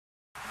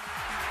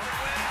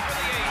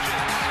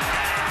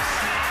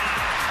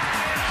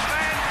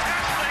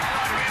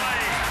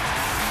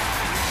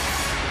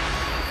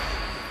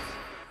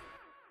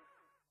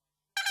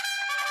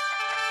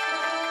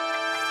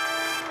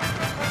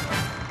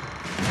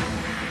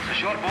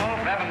short ball.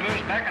 Marvan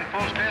moves back and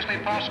falls fiercely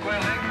past square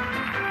leg.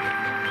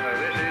 So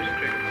this is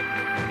cricket.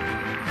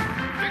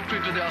 Victory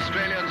to the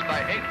Australians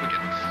by 8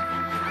 wickets.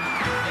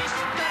 He's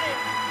got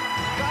him!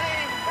 Got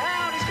him!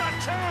 Down! He's got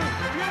 2!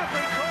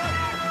 Beautifully caught!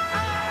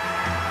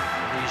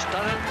 He's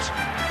done it.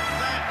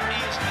 That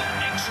is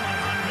an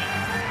excellent 100.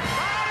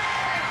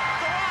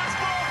 The last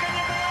ball, can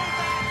you believe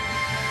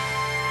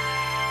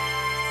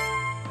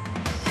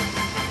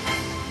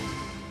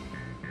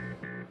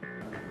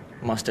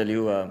that? Must tell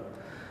you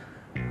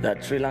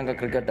that Sri Lanka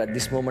cricket at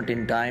this moment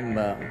in time,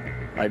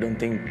 I don't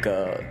think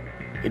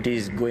it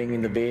is going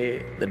in the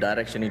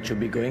direction it should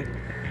be going,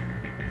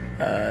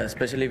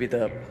 especially with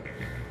a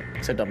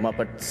set of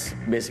Muppets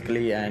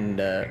basically and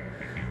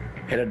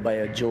headed by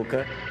a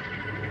joker.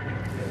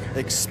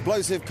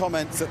 Explosive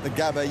comments at the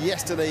Gabba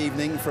yesterday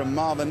evening from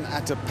Marvan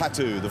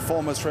Atapattu, the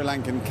former Sri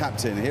Lankan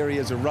captain. Here he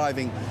is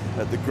arriving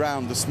at the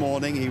ground this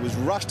morning. He was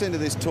rushed into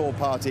this tour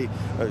party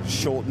at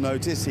short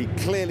notice. He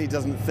clearly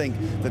doesn't think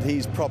that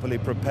he's properly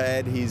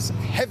prepared. He's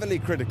heavily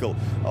critical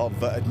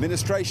of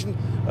administration,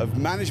 of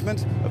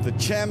management, of the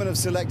chairman of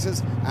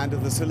selectors and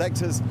of the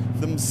selectors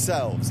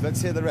themselves.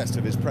 Let's hear the rest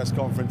of his press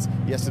conference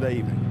yesterday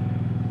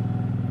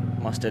evening.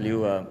 Must tell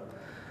you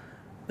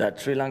that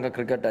Sri Lanka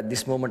cricket at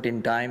this moment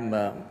in time,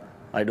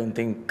 I don't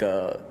think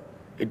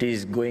it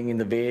is going in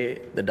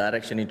the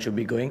direction it should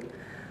be going,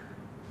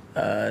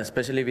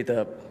 especially with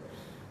a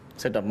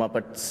set of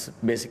Muppets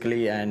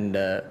basically and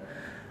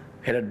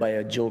headed by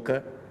a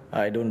joker.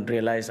 I don't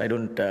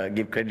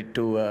give credit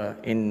to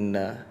in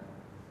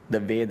the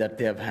way that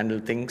they have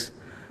handled things.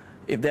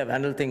 If they have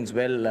handled things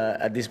well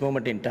at this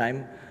moment in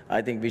time,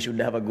 I think we should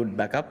have a good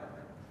backup.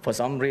 For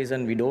some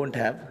reason we don't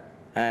have.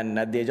 And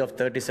at the age of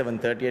 37,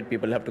 38,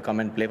 people have to come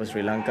and play for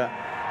Sri Lanka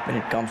when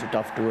it comes to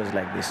tough tours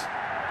like this.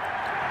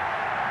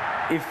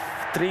 If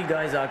 3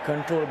 guys are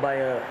controlled by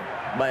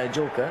a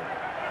joker,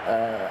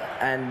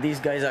 and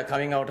these guys are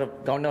coming out of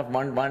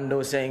one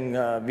door saying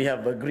we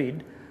have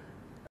agreed,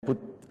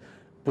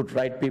 put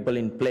right people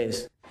in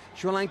place.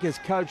 Sri Lanka's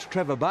coach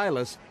Trevor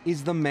Bayliss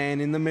is the man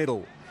in the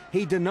middle.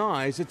 He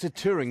denies it's a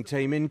touring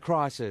team in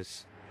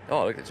crisis.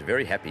 Oh, look, it's a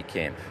very happy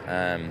camp.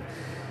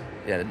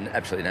 Yeah,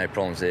 absolutely no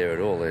problems there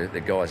at all.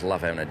 The guys love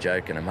having a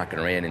joke and a mucking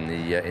around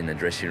in the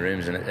dressing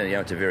rooms, and you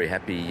know, it's a very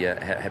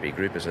happy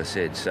group, as I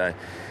said. So,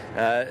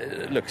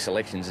 look,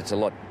 selections, it's a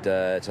lot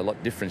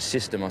different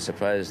system, I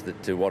suppose,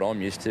 to what I'm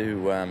used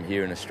to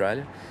here in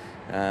Australia.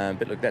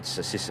 But look, that's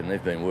a system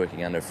they've been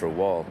working under for a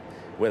while.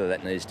 Whether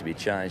that needs to be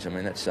changed, I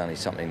mean, that's only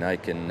something they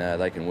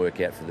can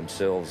work out for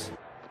themselves.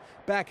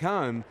 Back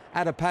home,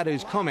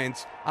 Atapattu's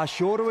comments are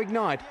sure to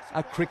ignite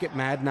a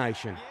cricket-mad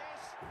nation.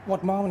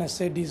 What Marvan has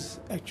said is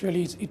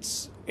actually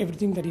it's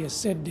everything that he has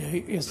said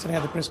yesterday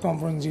at the press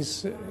conference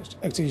is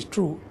actually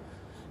true,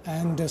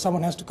 and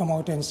someone has to come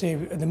out and say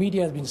the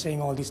media has been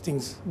saying all these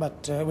things,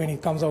 but when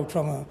it comes out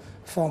from a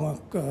former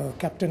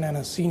captain and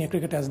a senior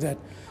cricketer as that,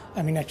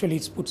 I mean actually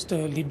it puts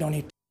the lid on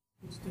it.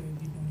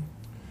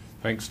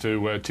 Thanks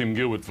to Tim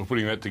Gilbert for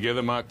putting that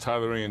together. Mark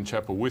Taylor, Ian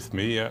Chappell with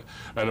me. An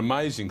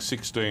amazing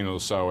 16 or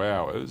so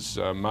hours.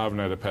 Marvan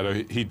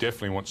Atapattu, he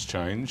definitely wants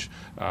change.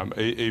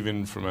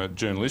 Even from a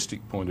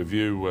journalistic point of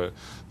view,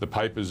 the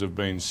papers have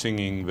been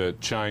singing the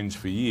change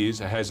for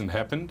years. It hasn't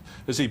happened.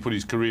 Has he put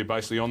his career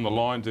basically on the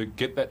line to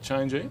get that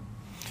change, Ian?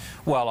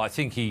 Well, I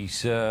think he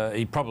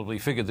probably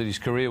figured that his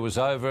career was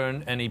over,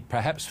 and he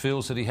perhaps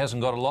feels that he hasn't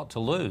got a lot to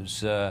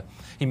lose.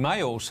 He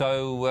may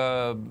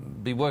also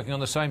be working on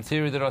the same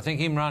theory that I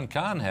think Imran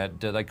Khan had.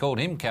 They called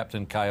him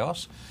Captain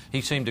Chaos. He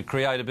seemed to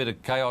create a bit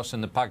of chaos in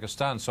the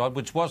Pakistan side,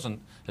 which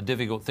wasn't a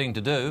difficult thing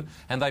to do,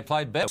 and they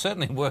played better. It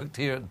certainly worked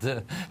here at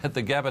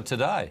the Gabba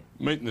today.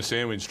 Meeting the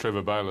sandwich,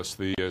 Trevor Bayliss,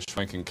 the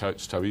Sri Lankan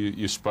coach, Toby,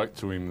 you spoke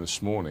to him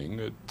this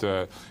morning.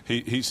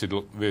 He said,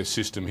 look, their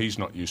system, he's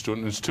not used to it,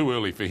 and it's too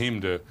early for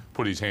him to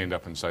put his hand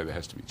up and say there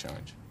has to be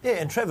change. Yeah,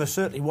 and Trevor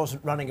certainly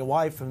wasn't running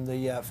away from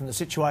the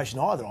situation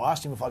either. I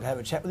asked him if I could have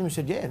a chat with him. He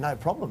said, yeah, no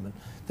problem. And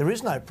there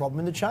is no problem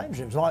in the change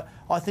rooms. And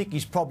I think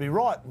he's probably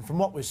right. And from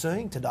what we're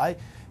seeing today,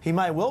 he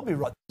may well be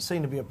right. There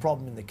seemed to be a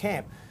problem in the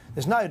camp.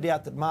 There's no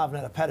doubt that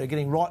Marvan Atapattu,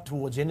 getting right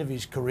towards the end of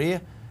his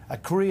career, a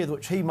career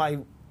which he may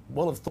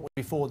well have thought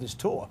before this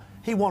tour,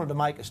 he wanted to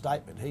make a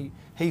statement.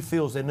 He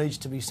feels there needs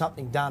to be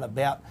something done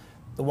about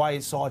the way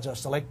sides are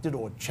selected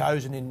or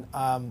chosen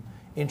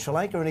in Sri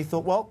Lanka, and he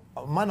thought, well,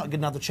 I may not get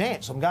another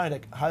chance. I'm going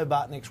to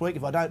Hobart next week.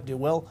 If I don't do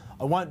well,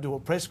 I won't do a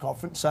press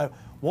conference. So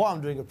while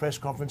I'm doing a press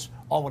conference,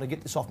 I want to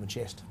get this off my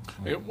chest.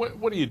 Yeah,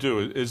 what do you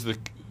do as the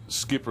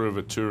skipper of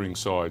a touring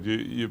side?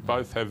 You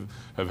both have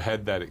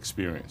had that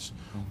experience.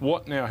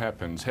 What now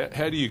happens?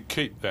 How do you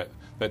keep that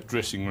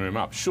dressing room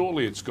up?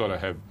 Surely it's got to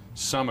have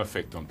some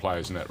effect on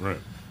players in that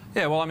room.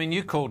 Yeah, well, I mean,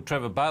 you called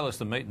Trevor Bayliss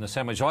the meat and the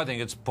sandwich. I think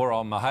it's poor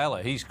old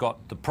Mahela. He's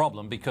got the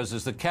problem because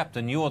as the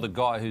captain, you're the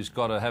guy who's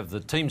got to have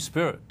the team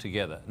spirit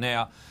together.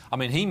 Now, I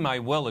mean, he may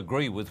well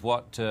agree with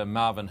what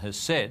Marvan has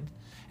said,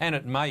 and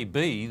it may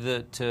be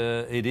that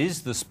it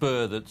is the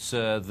spur that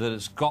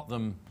has got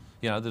them,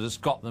 you know, that has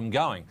got them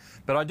going.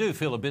 But I do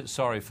feel a bit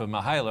sorry for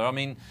Mahela. I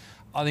mean,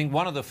 I think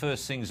one of the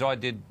first things I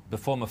did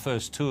before my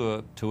first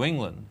tour to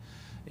England,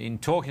 in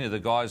talking to the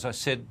guys, I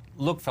said,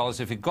 look, fellas,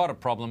 if you've got a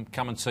problem,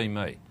 come and see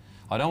me.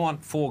 I don't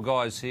want 4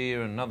 guys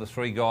here and another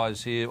 3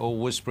 guys here all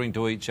whispering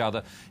to each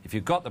other. If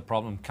you've got the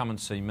problem, come and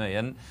see me.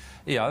 And,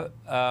 you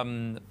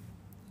know,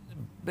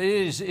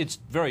 it's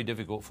very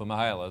difficult for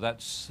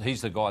Mahala.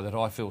 He's the guy that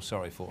I feel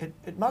sorry for.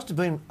 It must have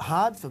been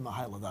hard for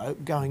Mahala, though,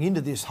 going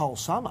into this whole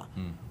summer,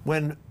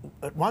 when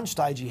at one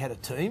stage he had a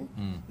team.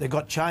 They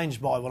got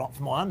changed by, well,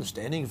 from my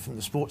understanding, from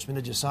the sports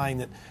manager saying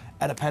that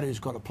Atapattu's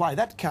got to play.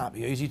 That can't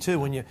be easy, too,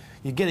 when you're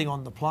getting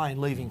on the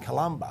plane leaving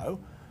Colombo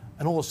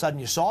and all of a sudden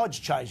your side's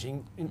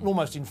changing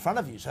almost in front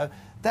of you. So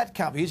that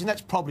can't be easy, and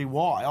that's probably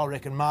why I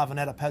reckon Marvan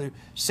Atapattu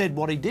said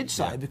what he did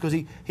say, because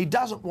he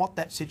doesn't want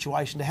that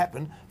situation to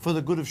happen for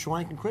the good of Sri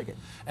Lankan cricket.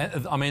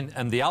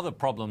 And the other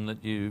problem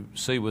that you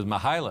see with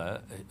Mahala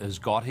has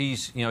got,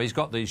 he's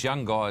got these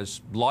young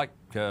guys like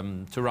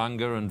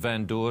Turanga and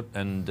Van Doort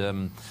and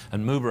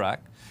Mubarak,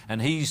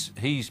 and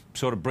he's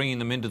sort of bringing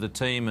them into the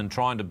team and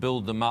trying to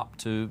build them up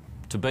to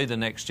be the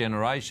next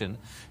generation,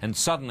 and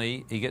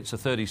suddenly he gets a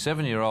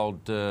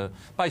 37-year-old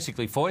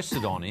basically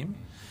foisted on him,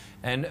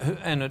 and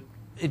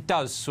it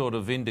does sort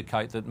of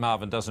indicate that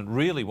Marvan doesn't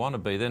really want to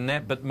be there.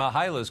 But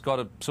Mahala's got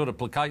to sort of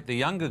placate the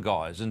younger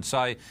guys and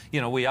say,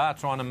 you know, we are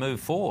trying to move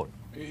forward.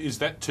 Is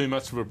that too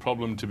much of a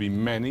problem to be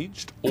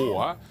managed,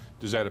 or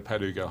does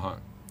Atapattu go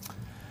home?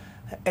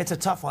 It's a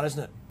tough one,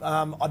 isn't it?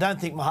 I don't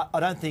think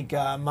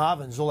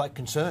Marvan's all that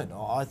concerned.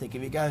 I think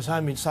if he goes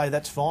home, he'd say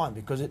that's fine,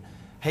 because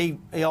he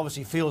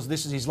obviously feels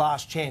this is his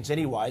last chance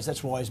anyways.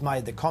 That's why he's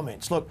made the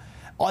comments. Look,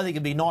 I think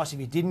it'd be nice if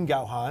he didn't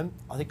go home.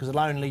 I think because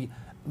it'll only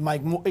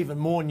make even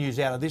more news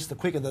out of this, the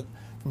quicker that,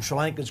 from Sri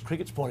Lanka's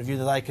cricket's point of view,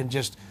 that they can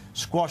just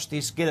squash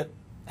this, get it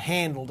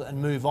handled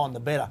and move on, the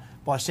better.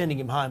 By sending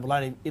him home,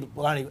 it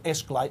will only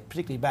escalate,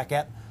 particularly back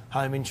at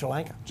home in Sri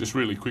Lanka. Just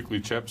really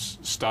quickly, chaps,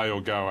 stay or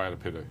go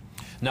Atapattu?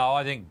 No,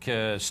 I think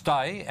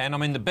stay. And I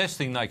mean, the best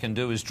thing they can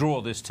do is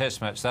draw this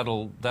Test match.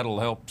 That'll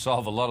help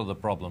solve a lot of the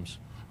problems.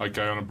 OK,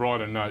 on a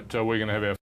brighter note, we're going to have our